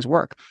of how things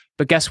work.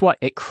 But guess what?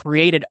 It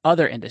created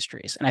other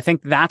industries. And I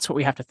think that's what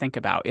we have to think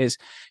about, is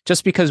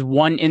just because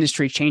one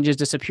industry changes,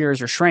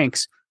 disappears, or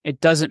shrinks, it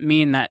doesn't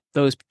mean that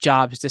those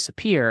jobs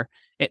disappear.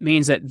 It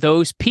means that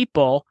those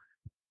people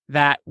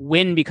that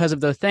win because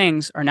of those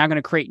things are now going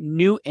to create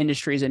new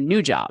industries and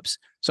new jobs.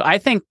 So I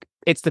think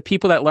it's the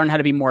people that learn how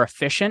to be more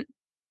efficient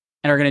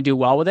and are going to do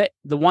well with it.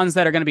 The ones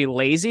that are going to be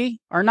lazy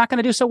are not going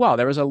to do so well.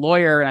 There was a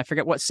lawyer, and I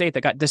forget what state,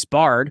 that got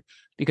disbarred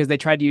because they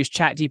tried to use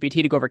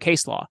ChatGPT to go over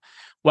case law.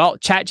 Well,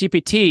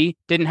 ChatGPT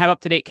didn't have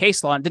up-to-date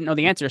case law and didn't know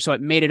the answer, so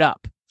it made it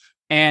up.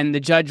 And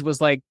the judge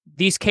was like,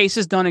 these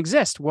cases don't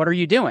exist. What are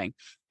you doing?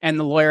 And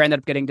the lawyer ended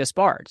up getting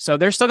disbarred. So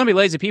there's still going to be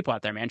lazy people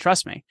out there, man.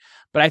 Trust me.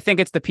 But I think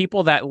it's the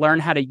people that learn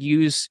how to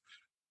use,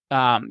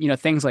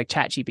 things like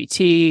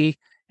ChatGPT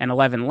and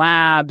 11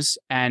 Labs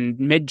and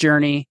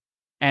Midjourney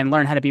and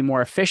learn how to be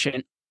more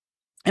efficient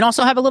and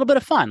also have a little bit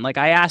of fun. Like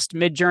I asked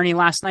Mid-Journey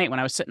last night when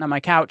I was sitting on my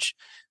couch,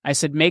 I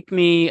said, make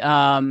me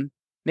an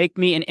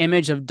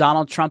image of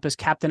Donald Trump as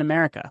Captain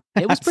America.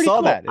 It was pretty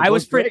cool. That. It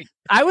was great.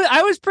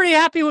 I was pretty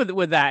happy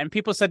with that. And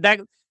people said that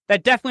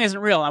definitely isn't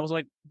real. And I was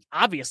like,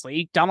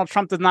 obviously Donald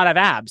Trump does not have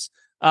abs.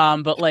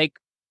 But like,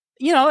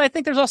 I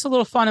think there's also a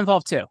little fun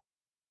involved too.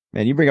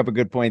 Man, you bring up a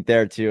good point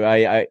there too.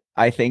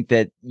 I think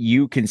that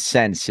you can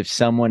sense if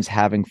someone's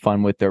having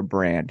fun with their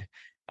brand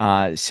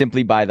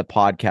simply by the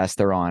podcast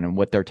they're on and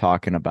what they're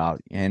talking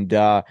about. And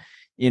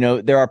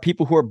there are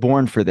people who are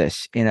born for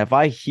this. And if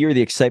I hear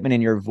the excitement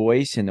in your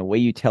voice and the way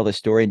you tell the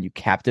story and you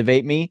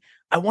captivate me,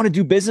 I want to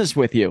do business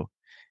with you.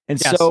 And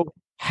Yes. So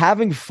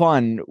having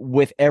fun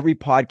with every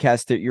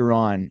podcast that you're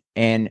on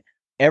and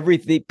every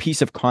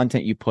piece of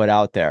content you put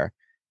out there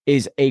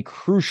is a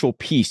crucial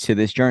piece to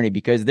this journey,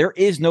 because there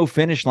is no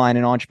finish line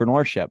in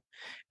entrepreneurship.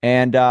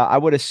 And I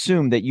would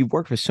assume that you've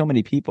worked with so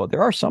many people.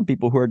 There are some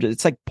people who are just,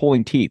 it's like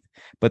pulling teeth,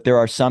 but there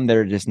are some that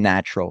are just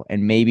natural,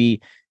 and maybe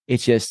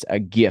it's just a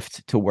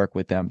gift to work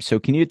with them. So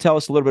can you tell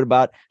us a little bit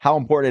about how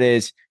important it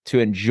is to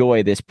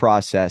enjoy this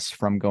process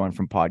from going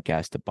from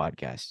podcast to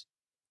podcast?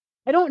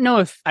 I don't know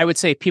if I would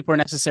say people are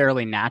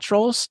necessarily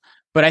naturals,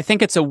 but I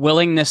think it's a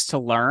willingness to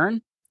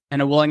learn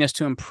and a willingness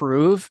to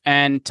improve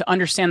and to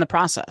understand the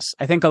process.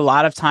 I think a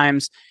lot of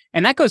times,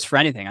 and that goes for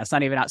anything, that's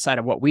not even outside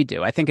of what we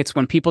do. I think it's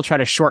when people try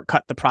to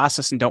shortcut the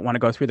process and don't want to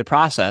go through the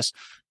process.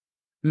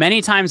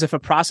 Many times, if a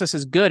process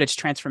is good, it's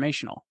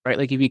transformational, right?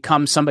 Like you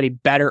become somebody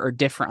better or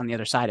different on the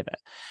other side of it.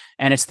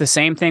 And it's the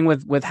same thing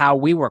with how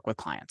we work with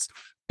clients.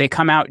 They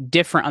come out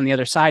different on the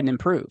other side and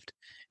improved.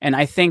 And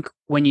I think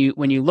when you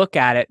look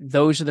at it,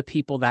 those are the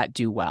people that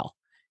do well.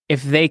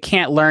 If they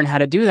can't learn how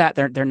to do that,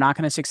 they're not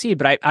going to succeed.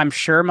 But I'm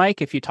sure,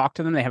 Mike, if you talk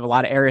to them, they have a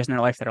lot of areas in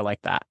their life that are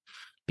like that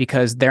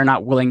because they're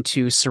not willing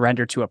to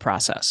surrender to a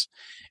process.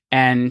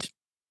 And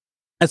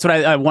that's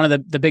what one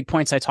of the big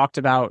points I talked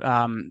about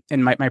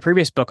in my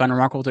previous book,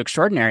 Unremarkable to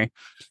Extraordinary,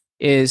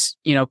 is,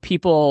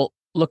 people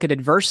look at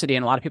adversity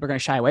and a lot of people are going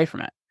to shy away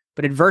from it.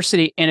 But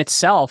adversity in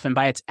itself and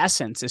by its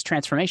essence is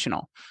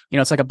transformational.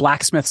 It's like a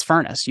blacksmith's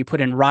furnace. You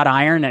put in wrought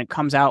iron and it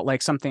comes out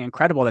like something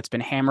incredible that's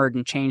been hammered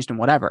and changed and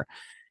whatever.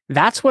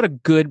 That's what a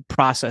good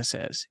process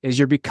is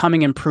you're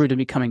becoming improved and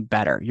becoming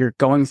better. You're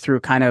going through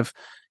kind of,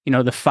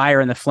 the fire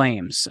and the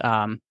flames,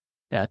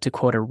 to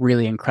quote a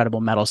really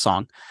incredible metal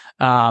song,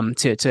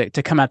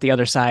 to come out the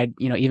other side,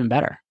 even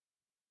better.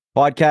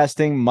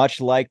 Podcasting, much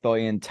like the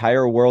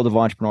entire world of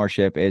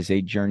entrepreneurship, is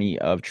a journey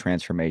of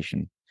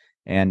transformation.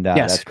 And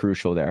Yes. That's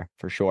crucial there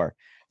for sure.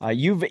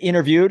 You've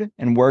interviewed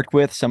and worked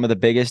with some of the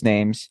biggest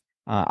names.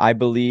 I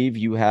believe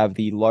you have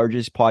the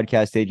largest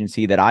podcast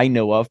agency that I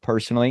know of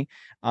personally.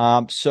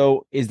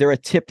 So is there a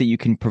tip that you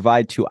can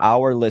provide to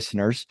our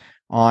listeners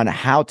on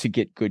how to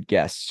get good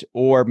guests,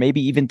 or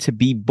maybe even to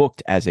be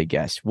booked as a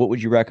guest? What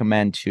would you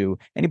recommend to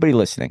anybody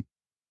listening?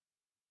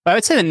 I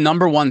would say the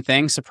number one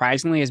thing,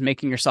 surprisingly, is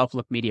making yourself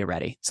look media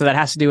ready. So that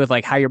has to do with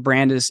like how your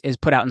brand is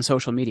put out in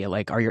social media.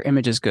 Like, are your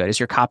images good? Is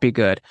your copy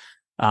good?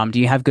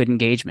 Do you have good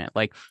engagement?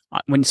 Like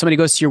when somebody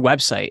goes to your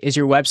website, is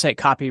your website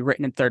copy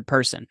written in third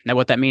person? Now,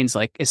 what that means,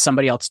 like, is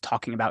somebody else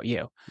talking about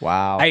you?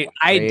 Wow.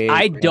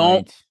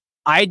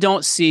 I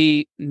don't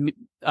see,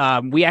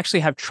 we actually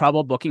have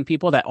trouble booking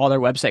people that all their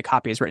website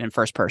copy is written in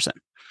first person,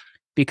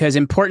 because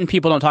important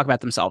people don't talk about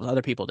themselves.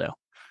 Other people do.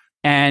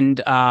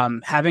 And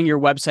having your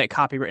website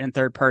copy written in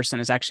third person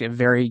is actually a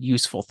very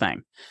useful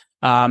thing.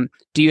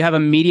 Do you have a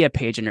media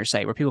page in your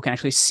site where people can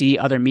actually see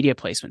other media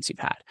placements you've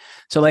had?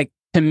 So like,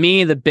 to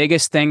me, the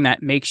biggest thing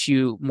that makes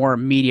you more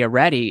media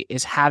ready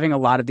is having a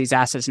lot of these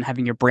assets and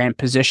having your brand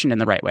positioned in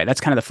the right way.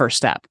 That's kind of the first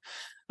step.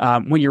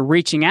 When you're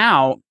reaching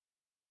out,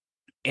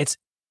 it's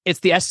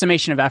the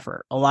estimation of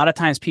effort. A lot of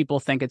times people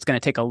think it's going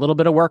to take a little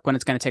bit of work when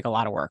it's going to take a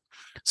lot of work.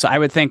 So I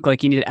would think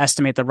like you need to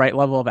estimate the right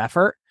level of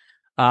effort,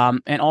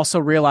 and also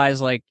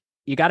realize like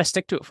you got to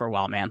stick to it for a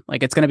while, man.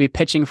 Like it's going to be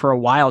pitching for a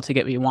while to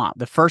get what you want.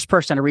 The first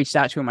person I reached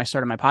out to when I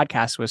started my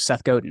podcast was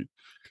Seth Godin.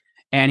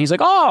 And he's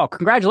like, "Oh,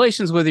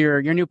 congratulations with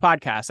your new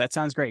podcast. That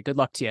sounds great. Good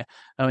luck to you.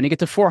 When you get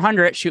to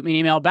 400, shoot me an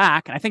email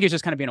back." And I think he's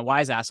just kind of being a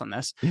wise ass on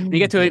this. When you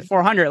get to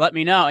 400, let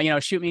me know.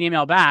 Shoot me an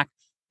email back,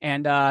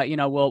 and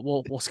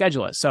we'll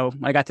schedule it. So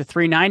when I got to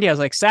 390, I was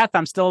like, "Seth,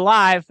 I'm still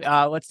alive.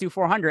 Let's do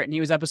 400." And he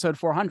was episode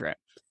 400.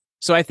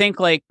 So I think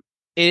like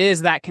it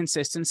is that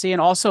consistency,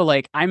 and also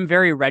like I'm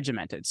very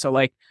regimented. So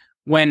like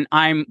when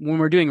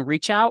we're doing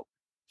reach out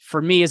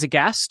for me as a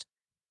guest,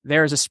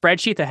 there's a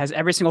spreadsheet that has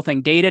every single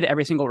thing dated,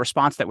 every single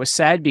response that was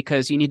said,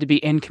 because you need to be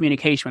in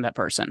communication with that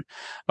person.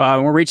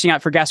 When we're reaching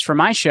out for guests for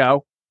my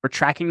show, we're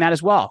tracking that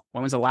as well.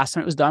 When was the last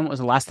time it was done? What was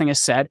the last thing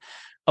is said?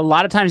 A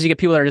lot of times you get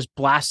people that are just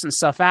blasting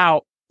stuff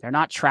out. They're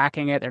not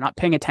tracking it. They're not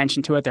paying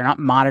attention to it. They're not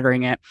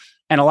monitoring it.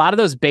 And a lot of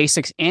those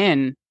basics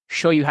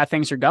show you how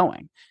things are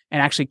going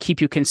and actually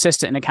keep you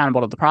consistent and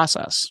accountable to the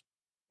process.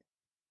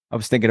 I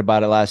was thinking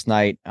about it last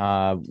night.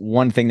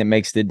 One thing that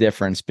makes the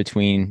difference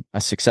between a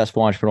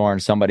successful entrepreneur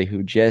and somebody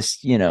who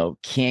just,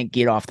 can't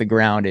get off the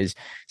ground is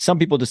some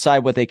people decide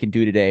what they can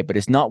do today, but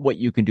it's not what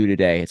you can do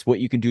today. It's what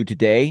you can do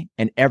today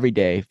and every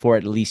day for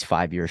at least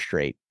 5 years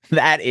straight.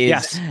 That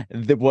is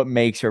what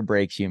makes or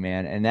breaks you,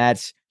 man.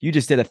 And you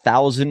just did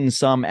 1,000 and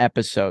some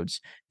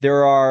episodes.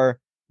 There are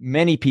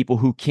many people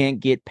who can't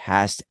get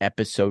past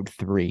episode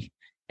 3.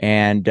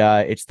 And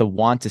it's the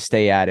want to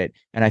stay at it.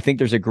 And I think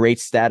there's a great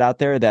stat out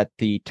there that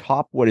the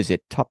top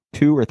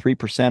 2 or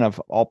 3% of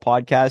all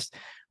podcasts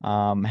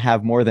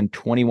have more than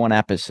 21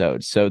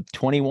 episodes. So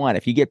 21,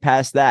 if you get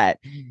past that,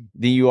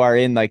 then you are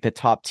in like the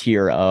top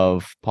tier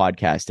of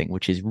podcasting,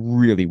 which is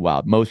really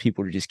wild. Most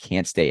people just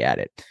can't stay at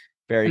it.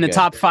 And the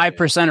top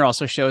 5% are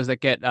also shows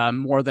that get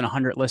more than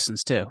 100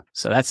 listens too.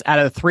 So that's out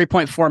of the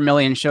 3.4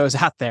 million shows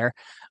out there.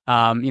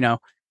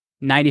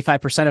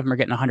 95% of them are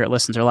getting 100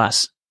 listens or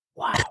less.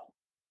 Wow.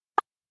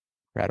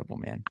 Incredible,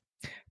 man.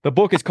 The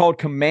book is called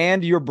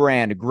Command Your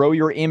Brand, Grow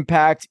Your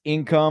Impact,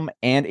 Income,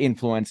 and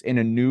Influence in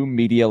a New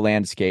Media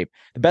Landscape.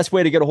 The best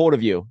way to get a hold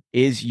of you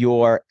is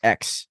your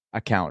X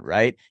account,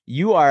 right?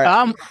 You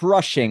are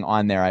crushing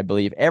on there, I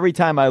believe, every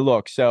time I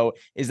look. So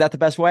is that the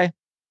best way?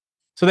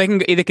 So they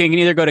can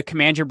either go to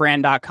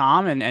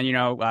commandyourbrand.com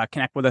and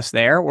connect with us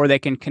there, or they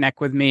can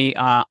connect with me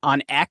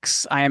on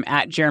X. I am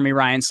at Jeremy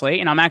Ryan Slate,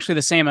 and I'm actually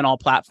the same on all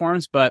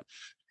platforms, but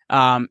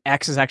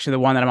X is actually the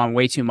one that I'm on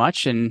way too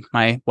much, and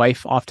my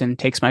wife often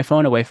takes my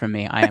phone away from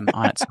me. I am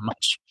on it so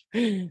much.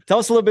 Tell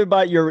us a little bit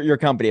about your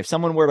company. If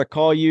someone were to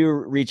call you,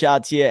 reach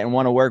out to you, and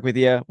want to work with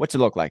you, what's it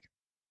look like?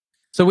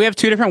 So we have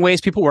 2 different ways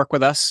people work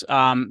with us.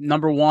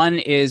 Number one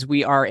is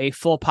we are a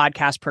full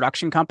podcast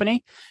production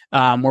company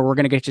where we're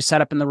going to get you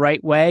set up in the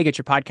right way, get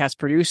your podcast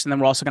produced, and then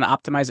we're also going to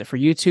optimize it for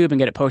YouTube and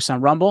get it posted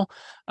on Rumble,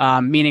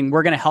 meaning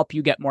we're going to help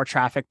you get more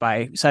traffic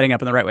by setting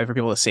up in the right way for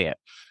people to see it.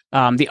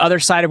 The other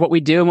side of what we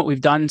do and what we've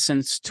done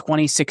since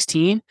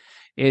 2016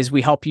 is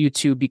we help you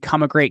to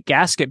become a great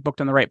guest, get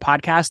booked on the right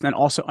podcast, and then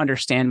also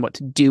understand what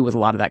to do with a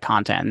lot of that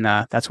content. And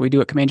that's what we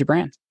do at Command Your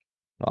Brand.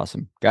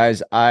 Awesome.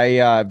 Guys,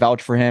 I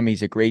vouch for him.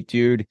 He's a great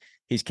dude.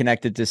 He's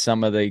connected to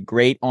some of the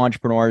great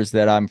entrepreneurs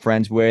that I'm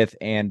friends with.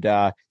 And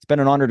it's been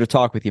an honor to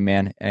talk with you,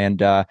 man.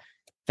 And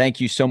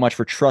thank you so much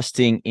for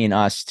trusting in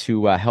us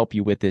to help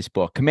you with this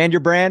book. Command Your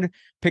Brand.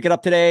 Pick it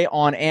up today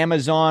on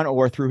Amazon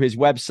or through his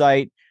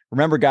website.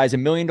 Remember, guys,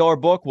 $1 million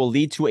book will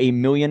lead to $1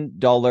 million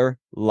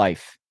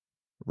life.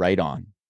 Right on.